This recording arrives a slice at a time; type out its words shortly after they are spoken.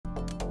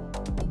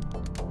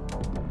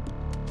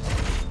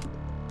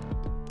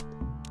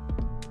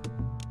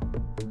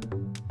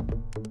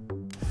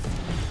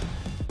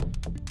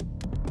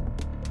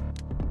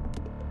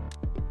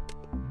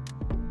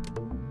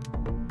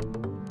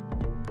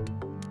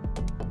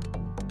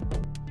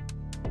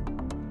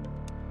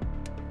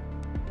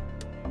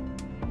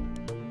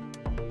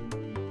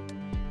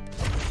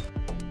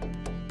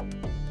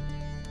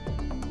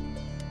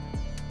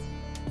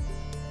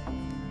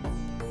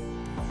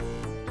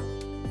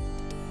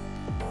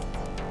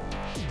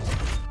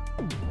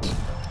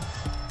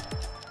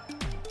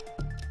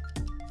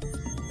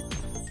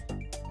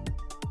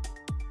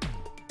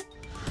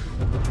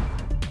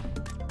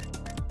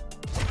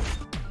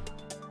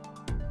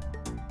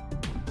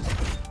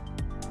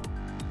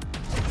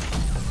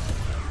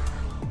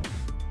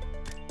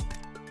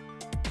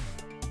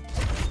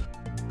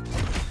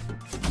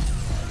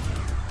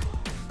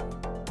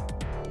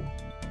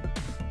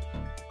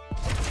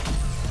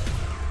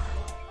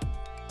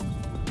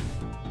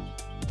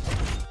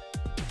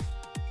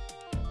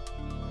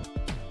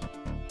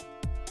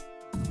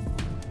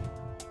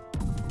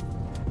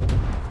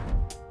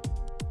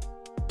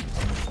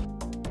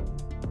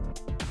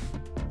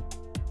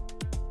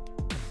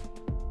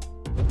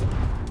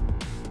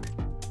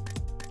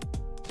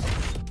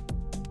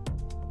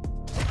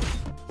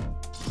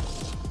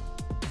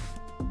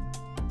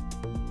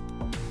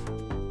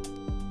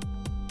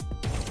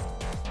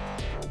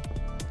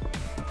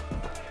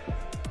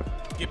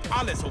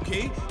alles,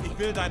 okay? Ich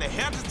will deine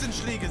härtesten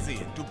Schläge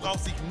sehen. Du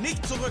brauchst dich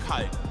nicht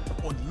zurückhalten.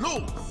 Und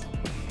los!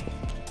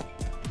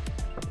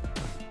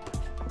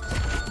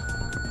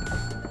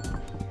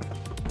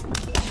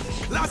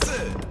 Klasse!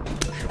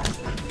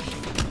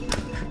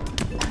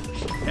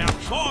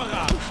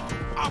 Hervorragend!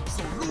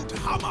 Absolut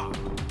Hammer!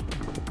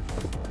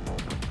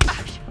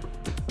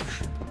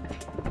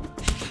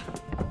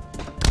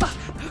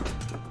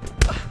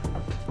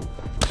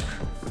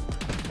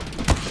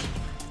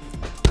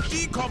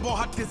 Die Kombo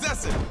hat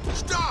gesessen!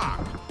 Stark!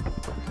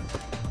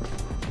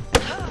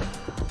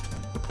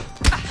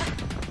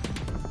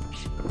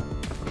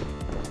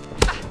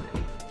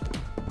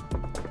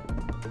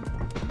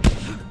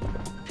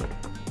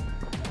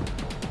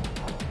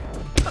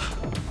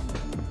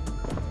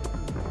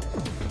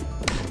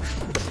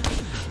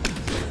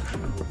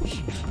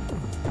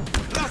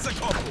 Klasse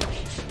Kombo!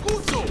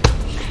 Gut so!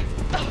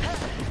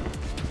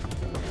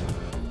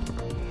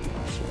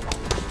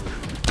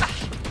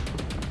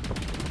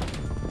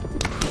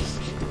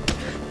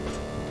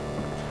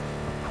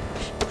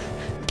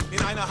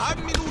 In einer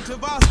halben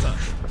Minute war's das.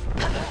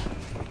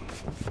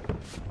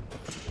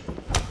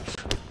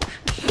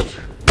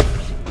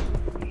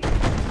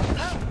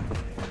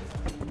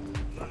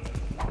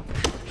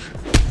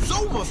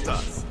 So muss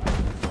das.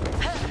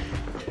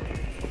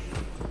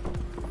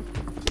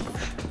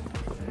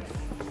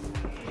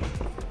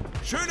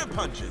 Schöne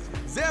Punches,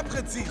 sehr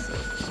präzise.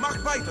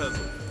 Macht weiter so.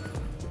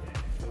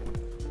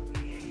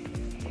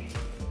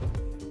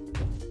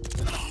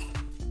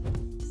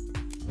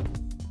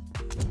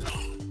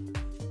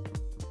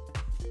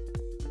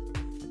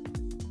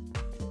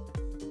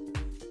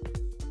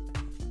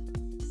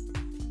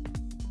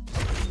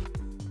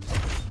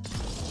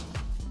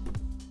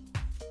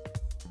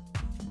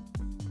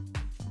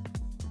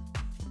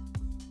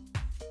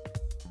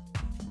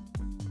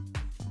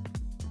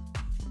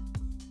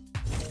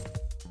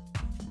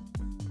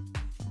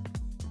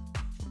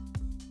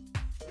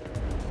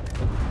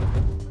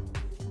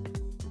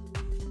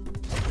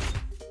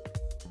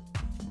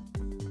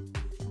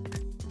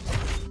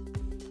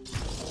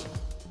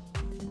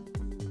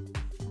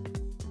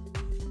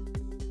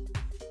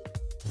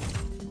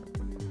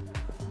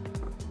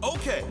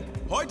 Okay,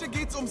 heute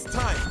geht's ums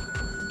Time.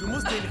 Du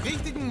musst den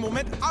richtigen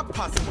Moment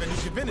abpassen, wenn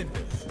du gewinnen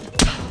willst.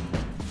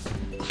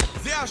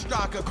 Sehr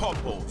starke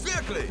Kombo,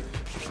 wirklich.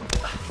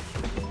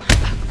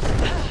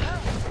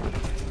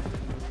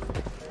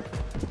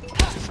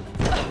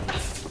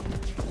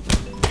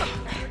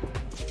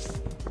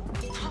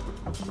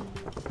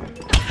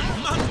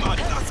 Mann, war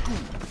das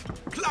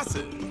gut.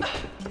 Klasse.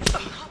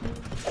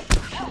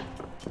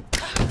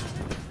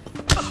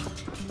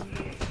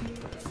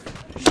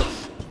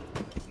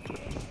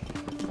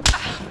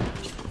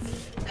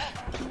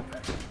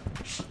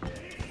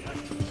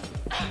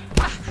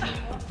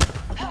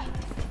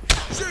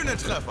 Schöne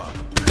Treffer.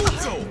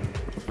 Gut so.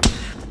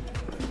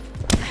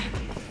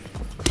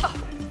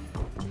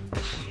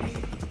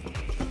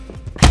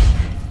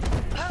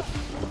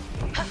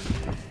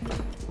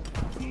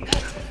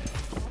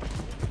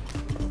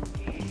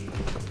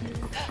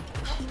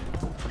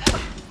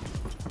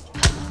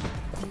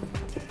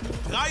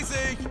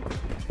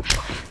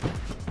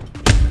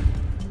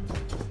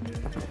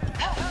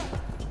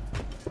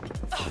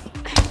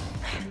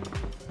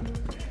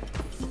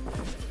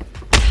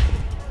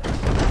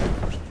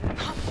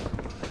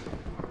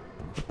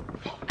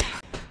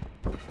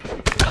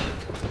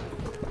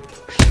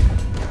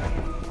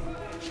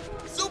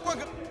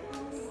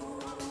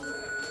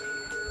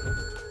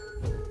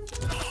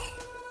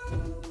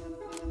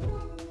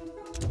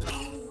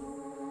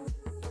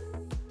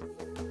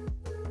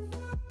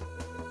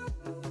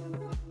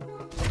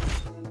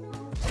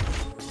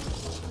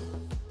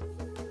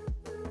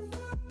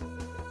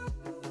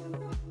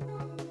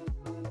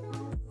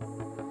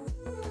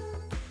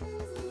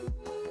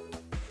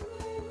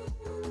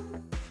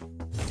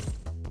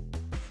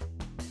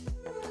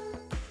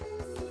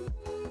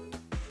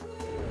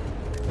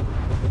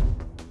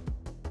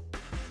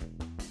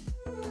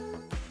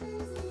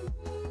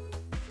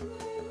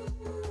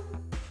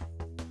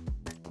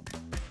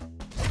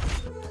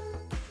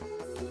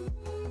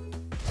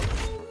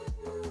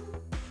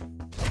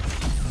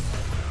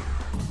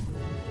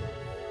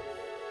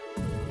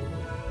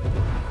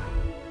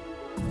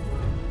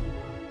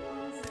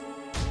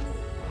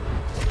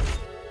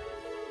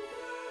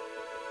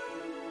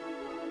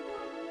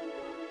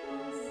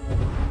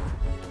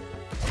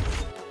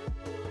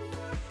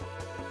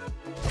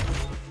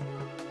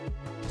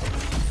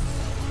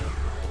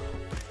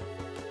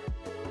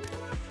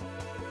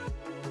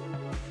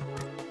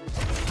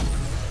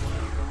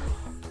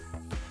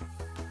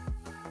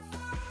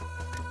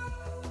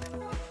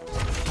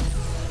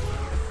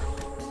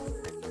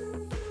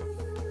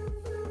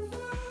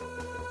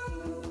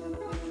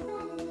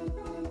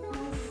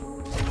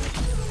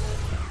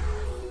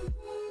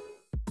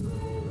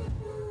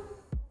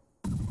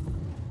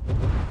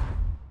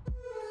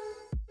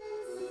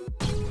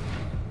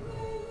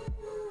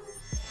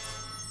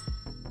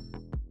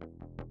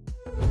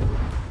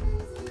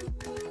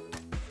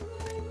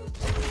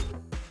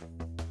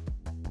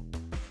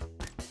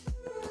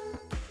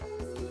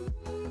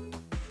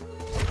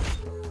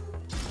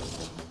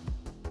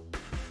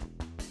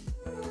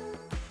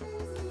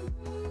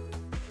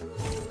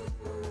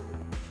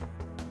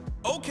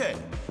 Okay,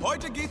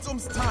 heute geht's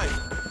ums Time.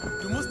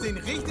 Du musst den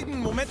richtigen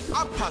Moment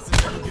abpassen,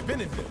 wenn du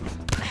gewinnen willst.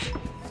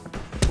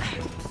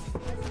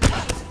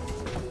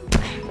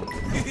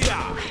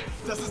 Ja,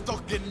 das ist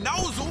doch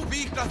genau so,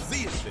 wie ich das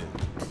sehen will.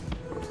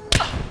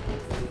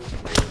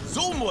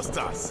 So muss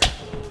das.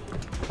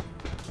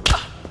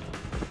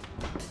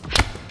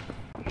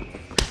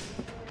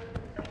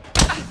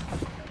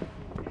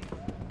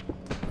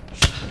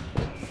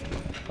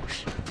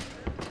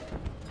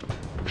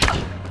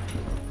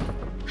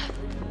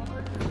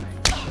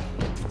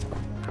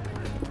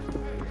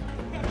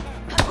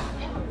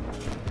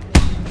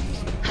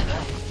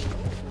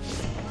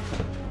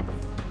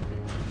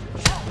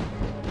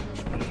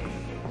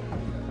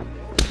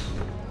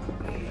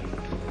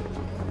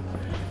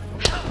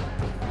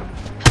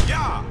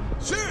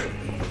 Schön!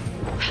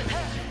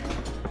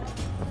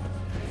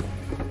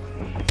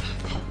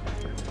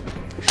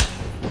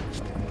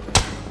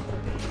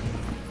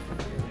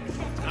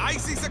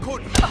 30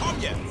 Sekunden, komm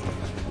jetzt!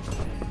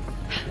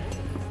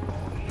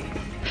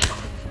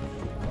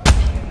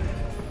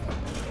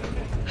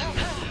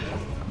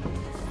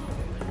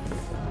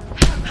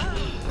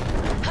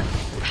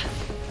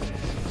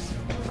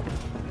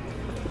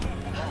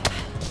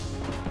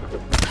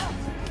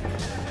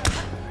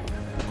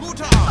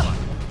 Gute Arbeit!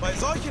 Bei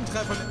solchen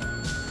Treffern...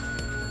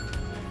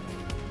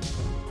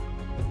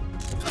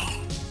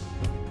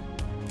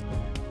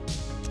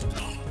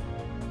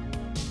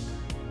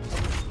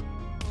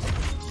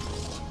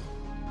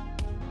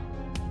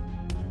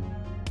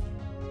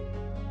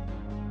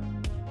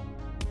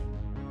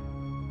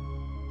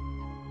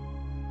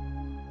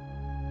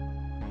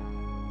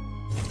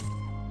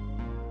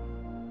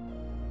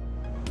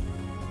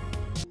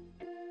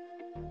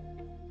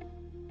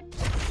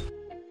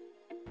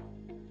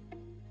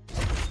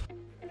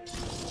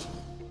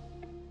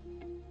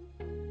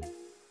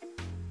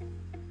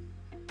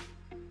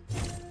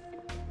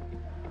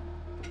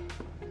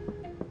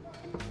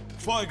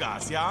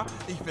 Vollgas, ja?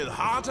 Ich will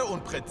harte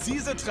und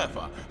präzise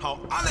Treffer.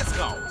 Hau alles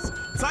raus.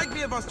 Zeig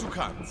mir, was du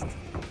kannst.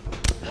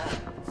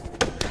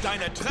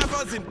 Deine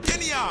Treffer sind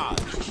genial.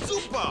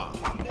 Super.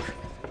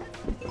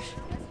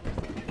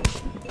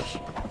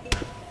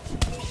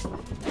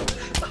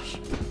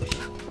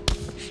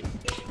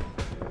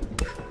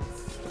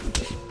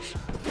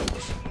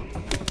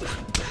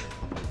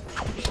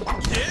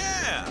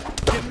 Yeah!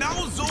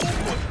 Genau so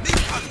und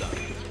nicht anders.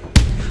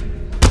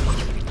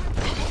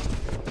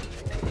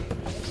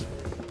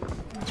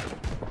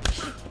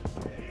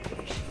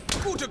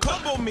 Gute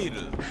Kombo,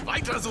 Mädel.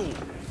 Weiter so.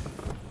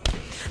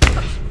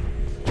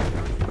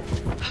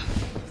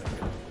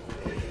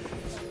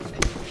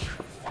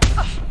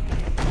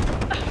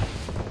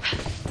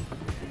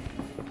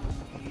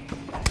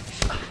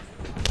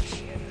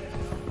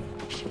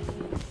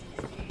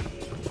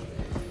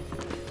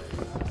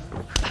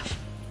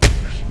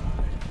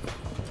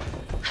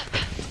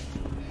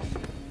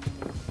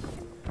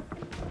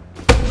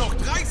 Noch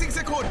 30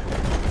 Sekunden.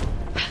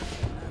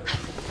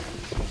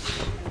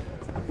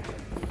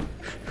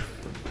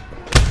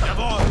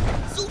 Jawohl,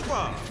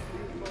 super!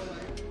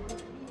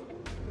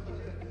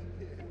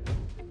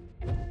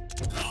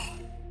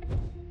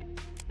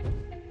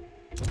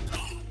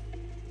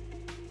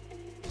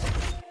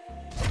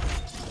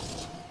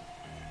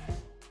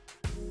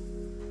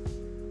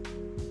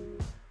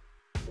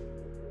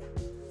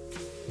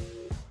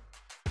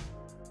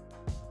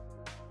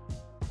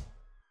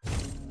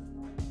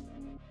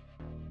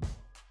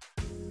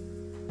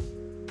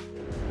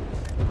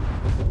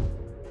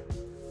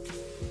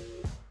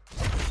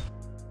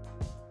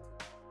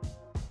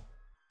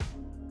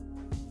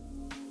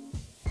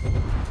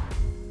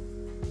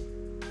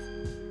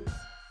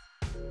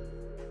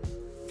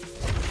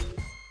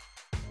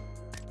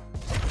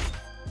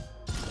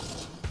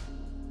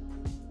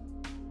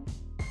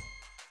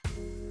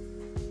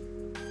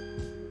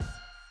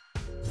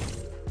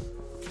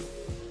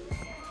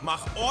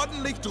 Mach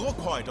ordentlich Druck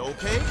heute,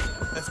 okay?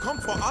 Es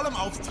kommt vor allem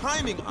aufs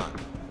Timing an.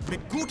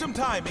 Mit gutem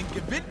Timing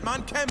gewinnt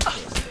man Kämpfe.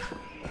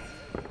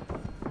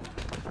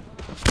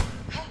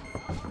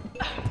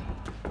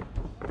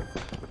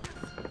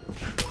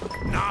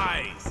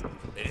 Nice!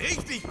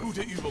 Richtig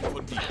gute Übung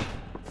von dir.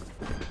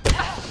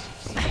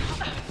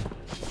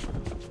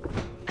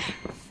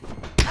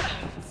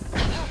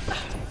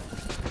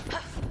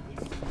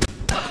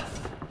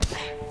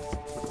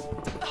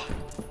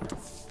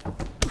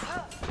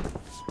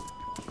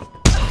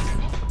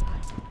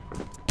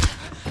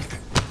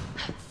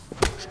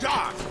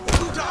 Stark!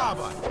 Gute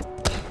Arbeit!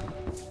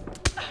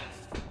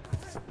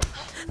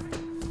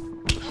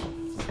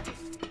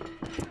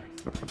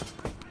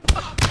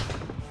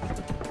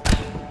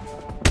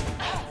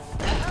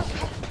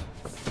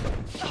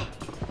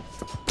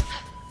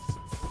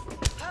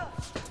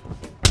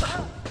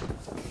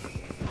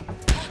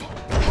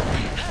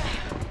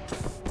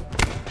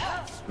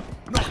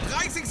 Noch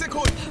 30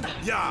 Sekunden!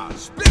 Ja,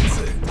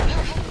 spitze!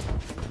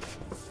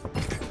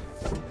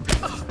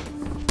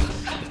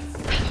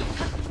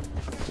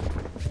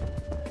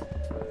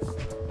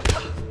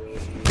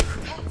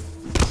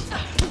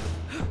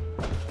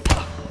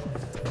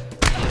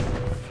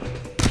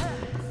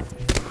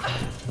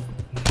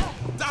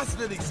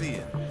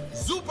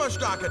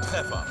 starke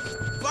Treffer.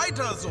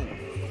 Weiter so.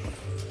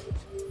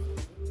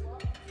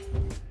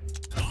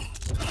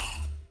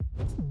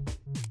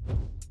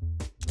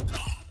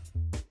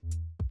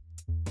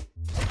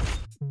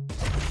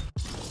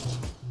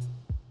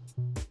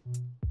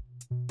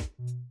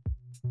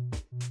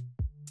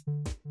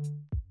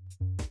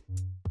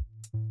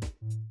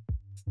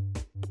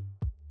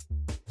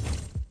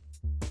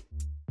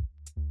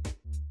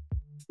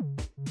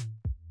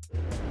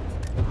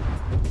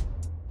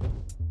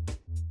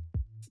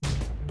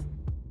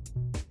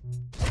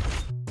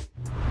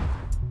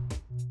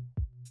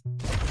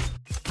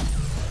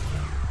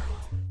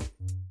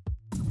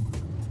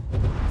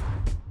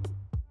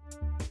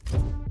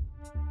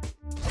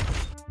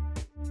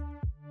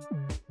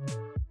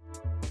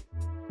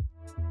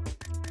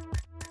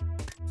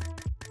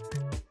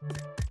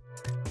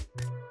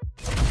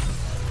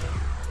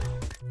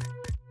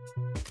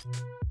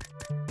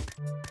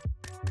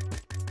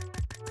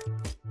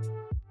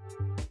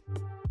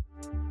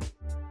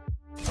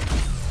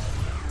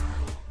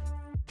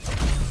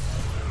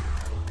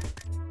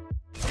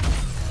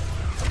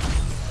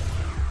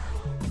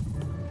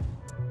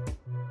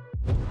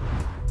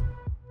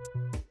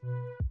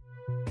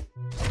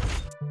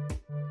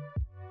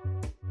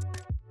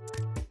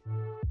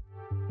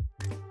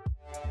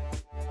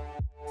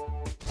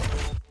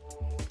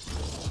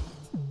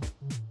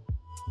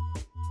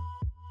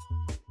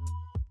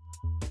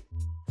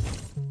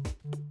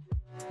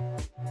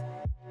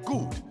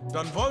 Gut,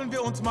 dann wollen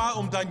wir uns mal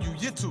um dein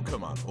Jiu-Jitsu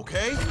kümmern,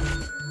 okay?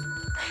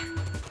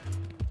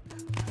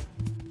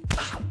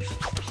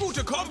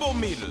 Gute Kombo,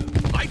 Mädel.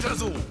 Weiter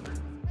so.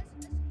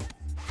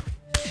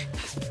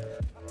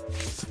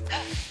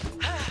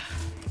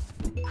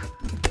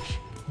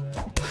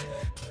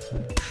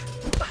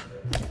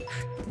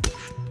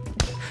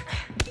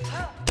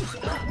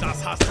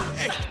 Das hast du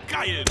echt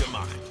geil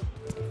gemacht.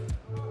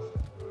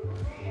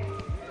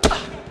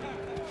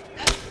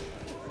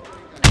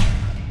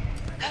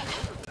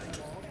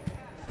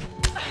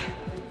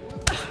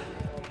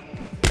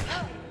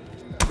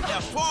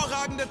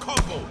 Hervorragende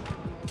Kombo.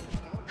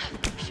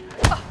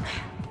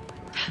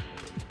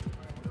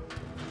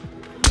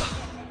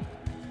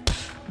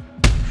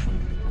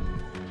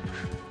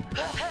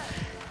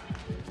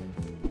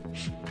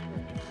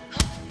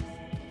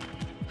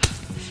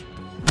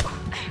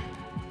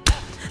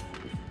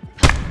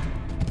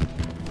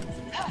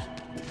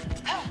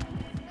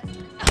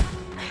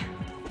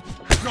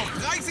 Noch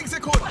 30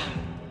 Sekunden.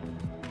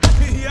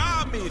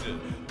 Ja, Mädel,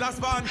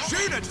 das waren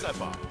schöne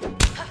Treffer.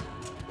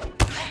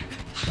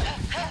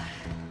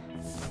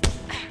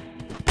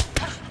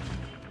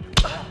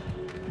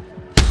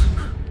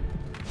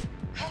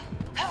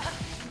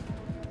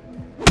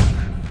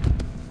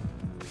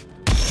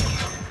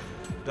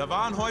 Da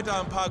waren heute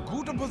ein paar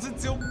gute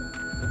Positionen.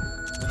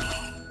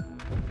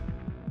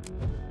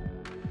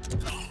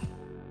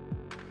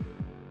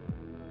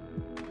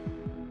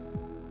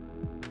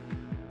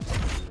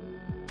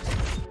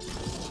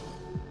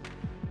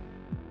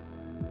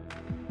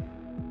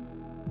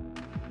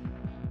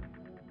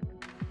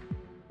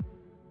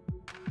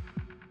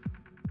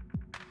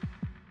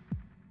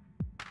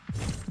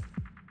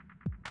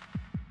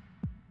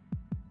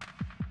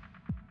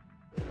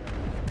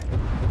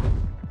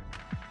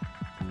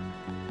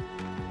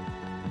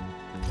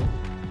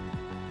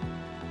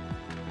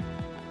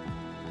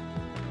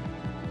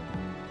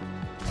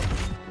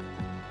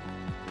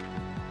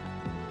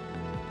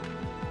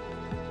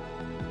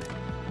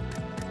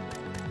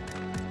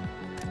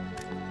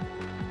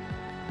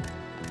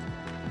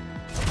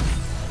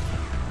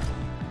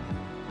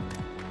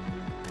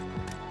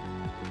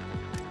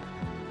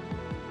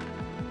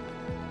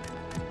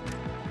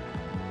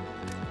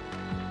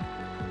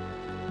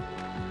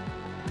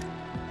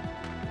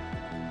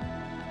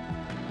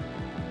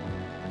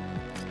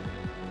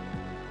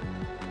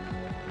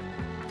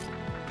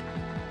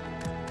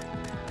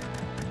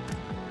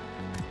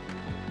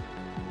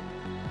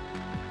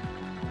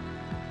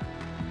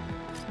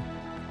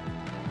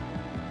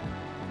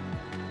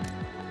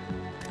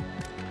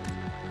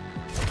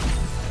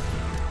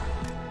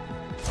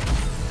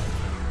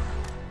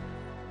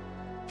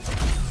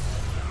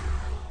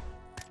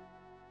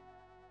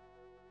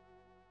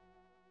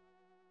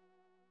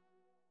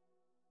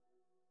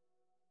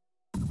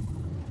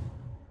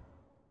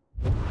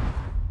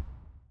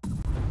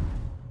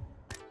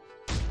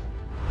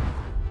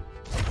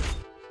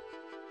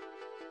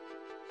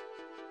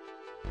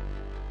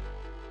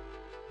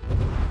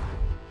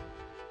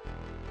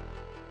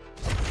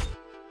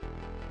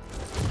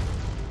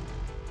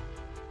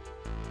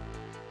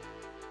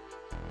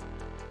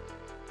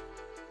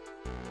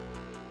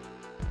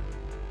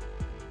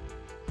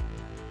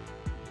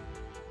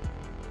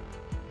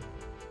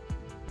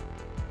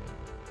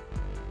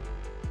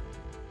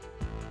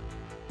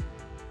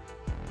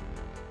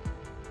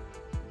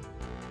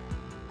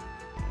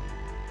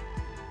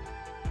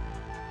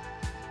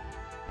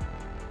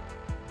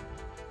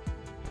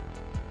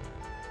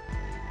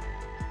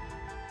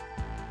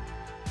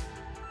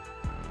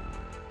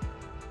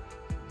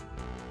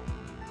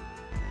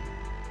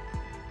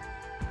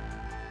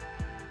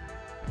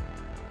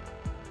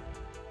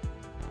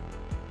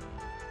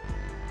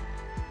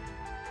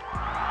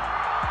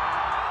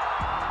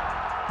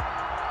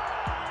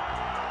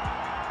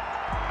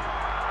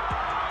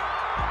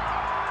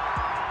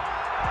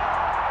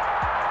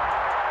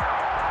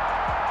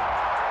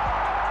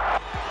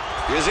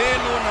 Wir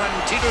sehen nun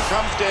einen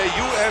Titelkampf der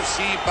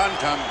UFC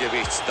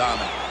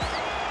Bantamgewichtsdamen.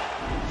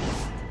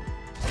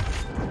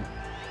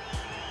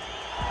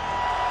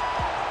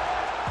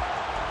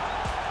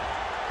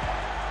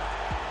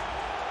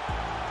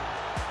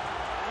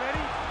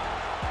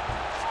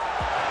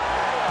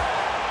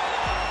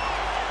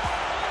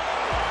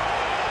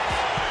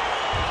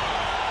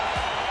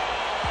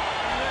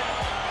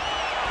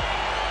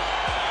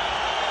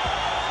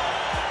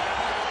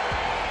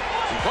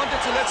 Konnte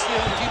zuletzt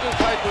ihren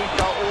Titelfight durch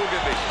K.O.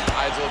 gewinnen.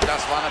 Also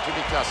das war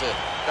natürlich klasse.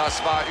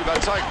 Das war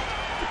überzeugend.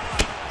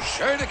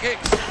 Schöne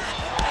Kicks.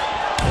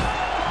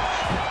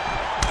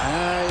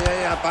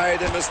 Ja,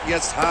 beide müssten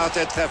jetzt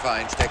harte Treffer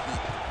einstecken.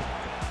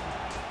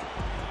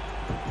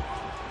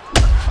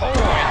 Oh, ein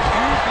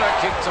übler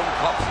Kick zum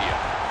Kopf hier.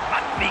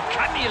 Mann, wie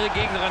kann ihre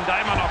Gegnerin da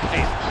immer noch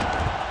stehen?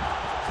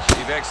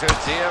 Sie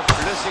wechselt sehr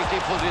flüssig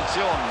die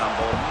Positionen am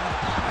Boden.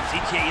 Man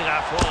sieht hier ihre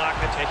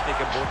hervorragende Technik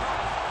im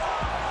Boden.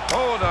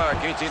 Oh, da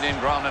geht sie in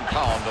den Ground and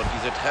Pound. Und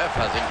diese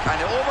Treffer sind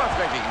keine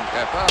oberflächlichen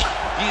Treffer.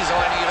 Die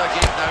sollen ihrer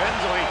Gegnerin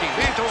so richtig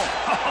wehtun.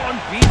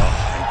 Und wie?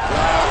 Ein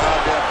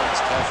klarer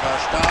Wirkungstreffer.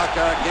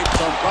 Starker Kick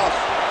zum Kopf.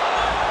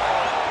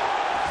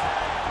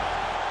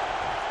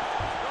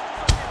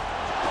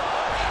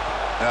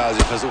 Ja,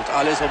 sie versucht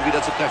alles, um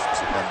wieder zu Kräften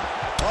zu kommen.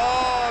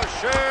 Oh,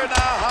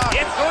 schöner Haken.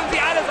 Jetzt holen sie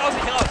alles aus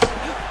sich raus.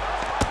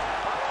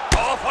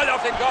 Oh, voll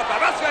auf den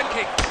Körper. Was für ein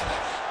Kick.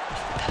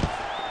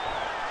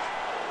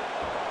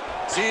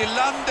 Sie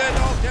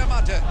landet auf der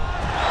Matte.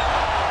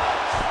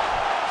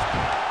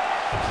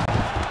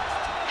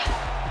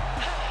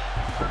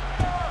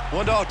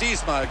 Und auch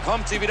diesmal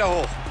kommt sie wieder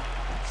hoch.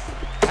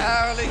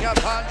 Herrlicher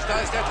Punch, da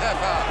ist der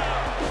Treffer.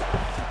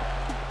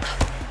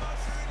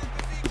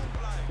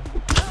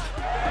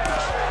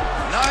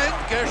 Nein,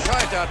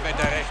 gescheitert mit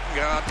der rechten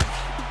geraten.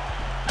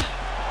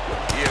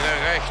 Ihre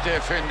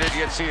Rechte findet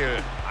ihr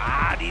Ziel.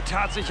 Ah, die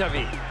tat sicher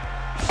weh.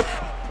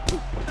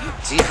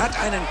 Sie hat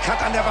einen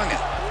Cut an der Wange.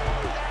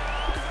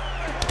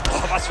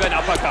 Oh, was für ein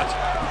Uppercut.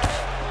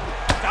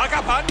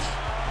 Starker Punch.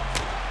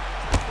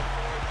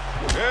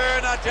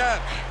 Schöner Jab.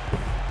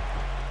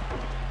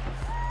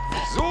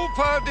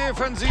 Super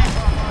defensiv.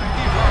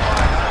 Die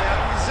Verteidiger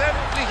werden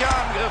sämtliche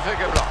Angriffe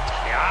geblockt.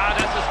 Ja,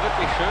 das ist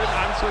wirklich schön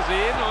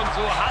anzusehen. Und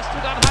so hast du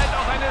dann halt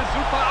auch eine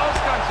super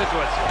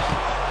Ausgangssituation.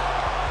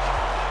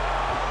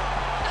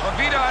 Und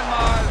wieder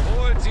einmal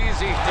holt sie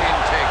sich den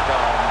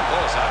Takedown.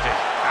 Großartig.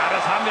 Ja,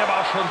 das haben wir aber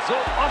auch schon so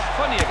oft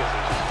von ihr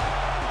gesehen.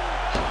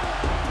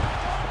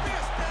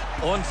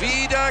 Und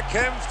wieder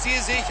kämpft sie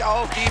sich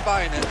auf die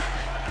Beine.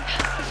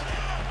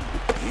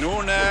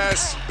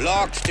 Nunes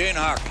blockt den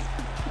Haken.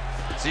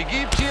 Sie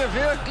gibt hier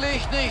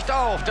wirklich nicht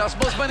auf. Das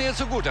muss man ihr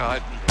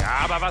zugutehalten.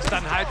 Ja, aber was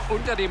dann halt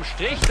unter dem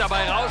Strich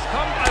dabei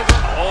rauskommt, also...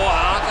 Oh,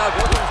 harter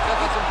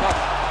Wirkungstreffer zum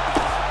Kopf.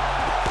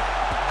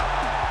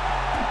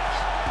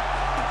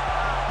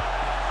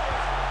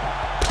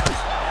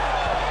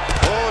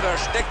 Oh, da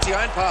steckt sie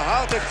ein paar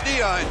harte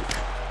Knie ein.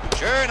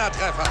 Schöner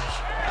Treffer.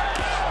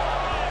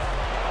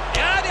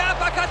 Ja, der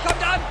Uppercut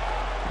kommt an.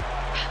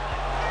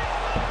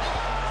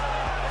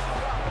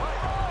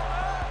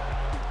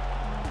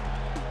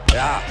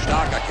 Ja,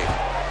 starker Kick.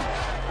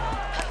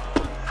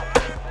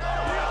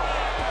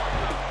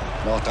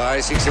 Noch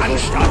 30 Ganz Sekunden.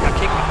 starker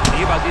Kick macht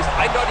Leber. Sie ist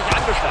eindeutig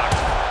angeschlagen.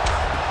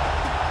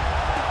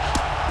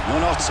 Nur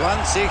noch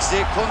 20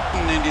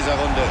 Sekunden in dieser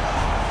Runde.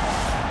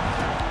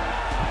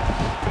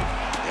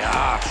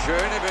 Ja,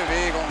 schöne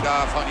Bewegung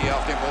da von ihr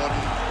auf dem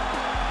Boden.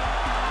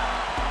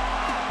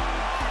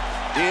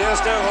 Die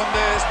erste Runde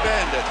ist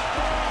beendet.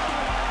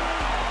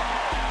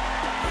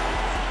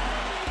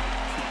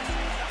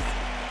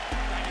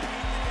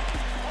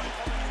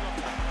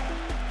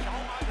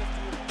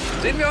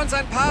 Sehen wir uns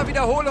ein paar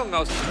Wiederholungen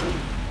aus.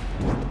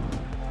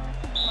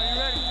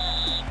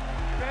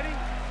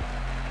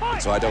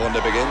 Zweite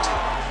Runde beginnt.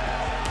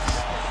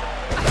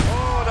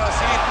 Oh, das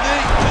sieht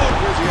nicht gut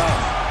für sie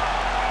aus.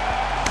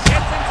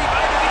 Jetzt sind sie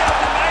beide wieder auf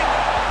den Beinen.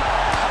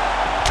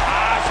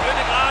 Ah,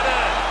 schöne Gerade.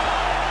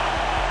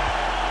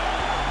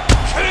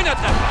 Schöner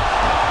Treffer.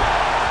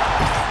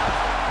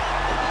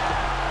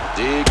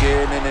 Die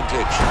gehen in den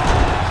Clinch.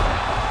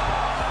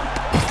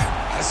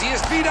 Sie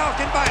ist wieder auf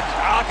den Beinen.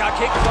 Starker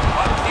Kick zum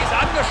Kopf. Sie ist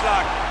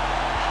angeschlagen.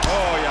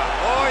 Oh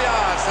ja,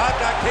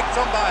 satter Kick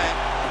zum Bein.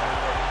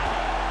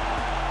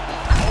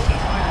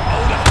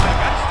 Oh, das ist ein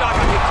ganz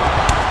starker Kick zum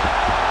Kopf.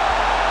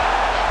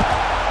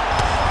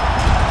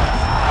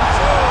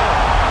 So,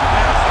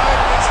 der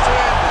Fight ist zu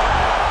Ende.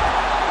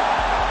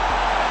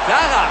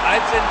 Klarer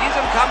als in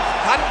diesem Kampf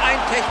kann ein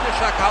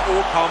technischer K.O.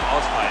 kaum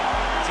ausfallen.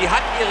 Sie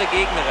hat ihre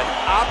Gegnerin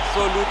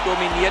absolut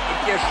dominiert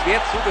und ihr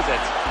schwer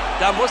zugesetzt.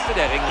 Da musste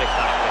der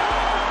Ringrichter abbrechen.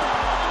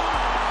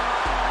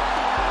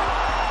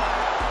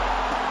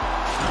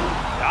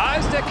 Da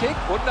ist der Kick,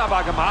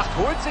 wunderbar gemacht,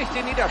 holt sich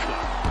den Niederschlag.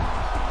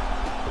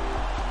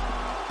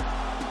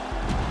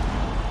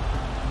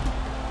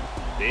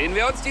 Sehen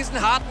wir uns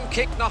diesen harten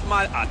Kick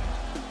nochmal an.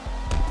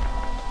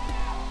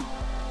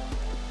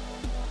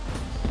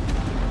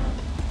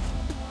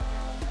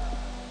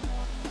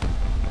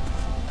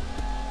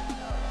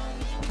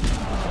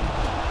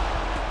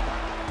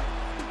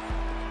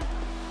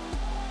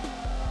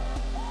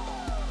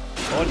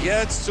 Und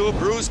jetzt zu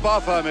Bruce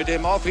Buffer mit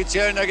dem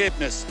offiziellen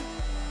Ergebnis.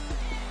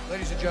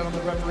 Ladies and gentlemen,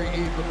 referee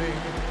Eve Levine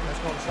has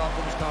called a stop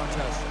to this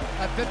contest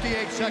at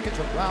 58 seconds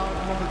of round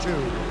number 2.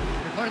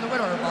 Declaring the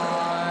winner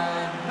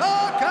by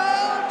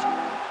knockout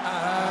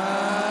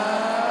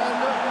and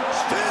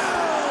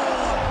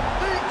still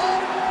the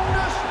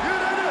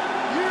undisputed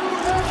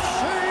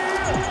UFC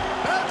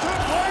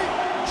Bantamweight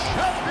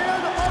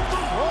Champion of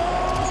the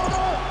world,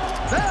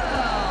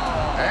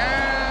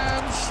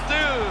 And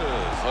still.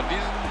 Von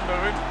diesen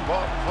berühmten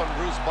Worten von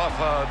Bruce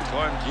Buffer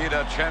träumt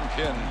jeder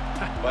Champion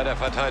bei der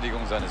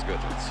Verteidigung seines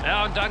Gürtels.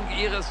 Ja, und dank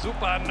ihres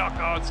super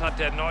Knockouts hat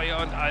der neue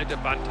und alte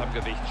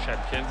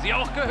Bantamgewicht-Champion sie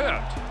auch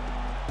gehört.